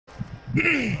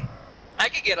I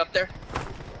could get up there.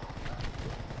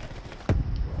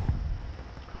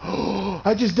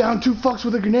 I just downed 2 fucks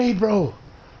with a grenade, bro.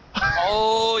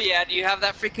 Oh yeah, do you have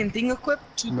that freaking thing equipped?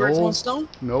 Two birds, one stone?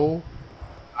 No.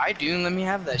 I do. Let me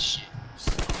have that shit.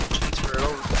 Transfer it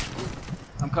over.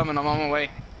 I'm coming. I'm on my way.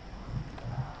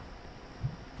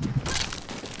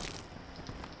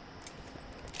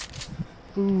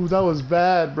 Ooh, that was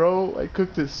bad, bro. I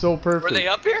cooked it so perfect. Were they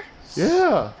up here?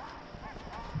 Yeah.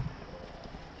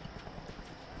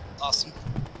 Awesome.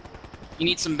 You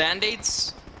need some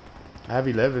band-aids? I have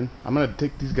 11. I'm gonna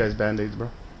take these guys band-aids, bro.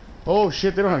 Oh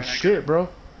shit, they don't have shit, bro.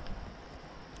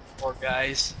 Poor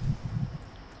guys.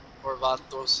 Poor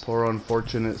vatos. Poor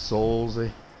unfortunate souls, eh?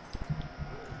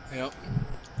 Yep.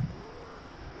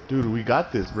 Dude, we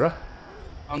got this, bro. I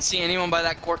don't see anyone by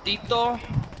that cuartito.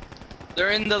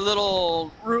 They're in the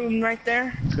little room right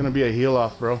there. It's gonna be a heal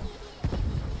off, bro.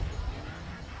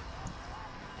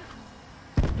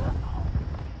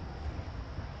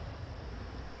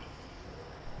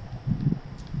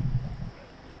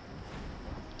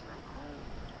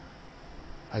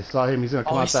 I saw him. He's gonna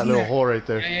come out that little hole right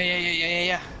there.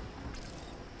 Yeah.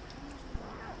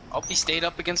 Oh, he stayed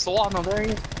up against the wall. No, there he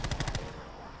is.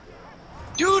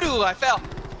 Doo-doo, I fell.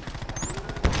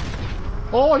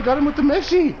 Oh, I got him with the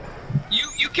meshy.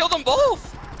 You killed them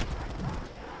both.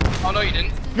 Oh no, you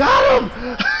didn't. Got him!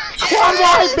 Quad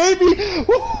wide, baby!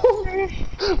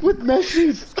 With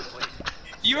meshies.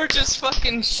 You were just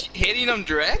fucking hitting them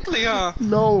directly, huh?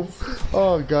 No.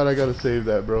 Oh god, I gotta save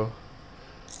that, bro.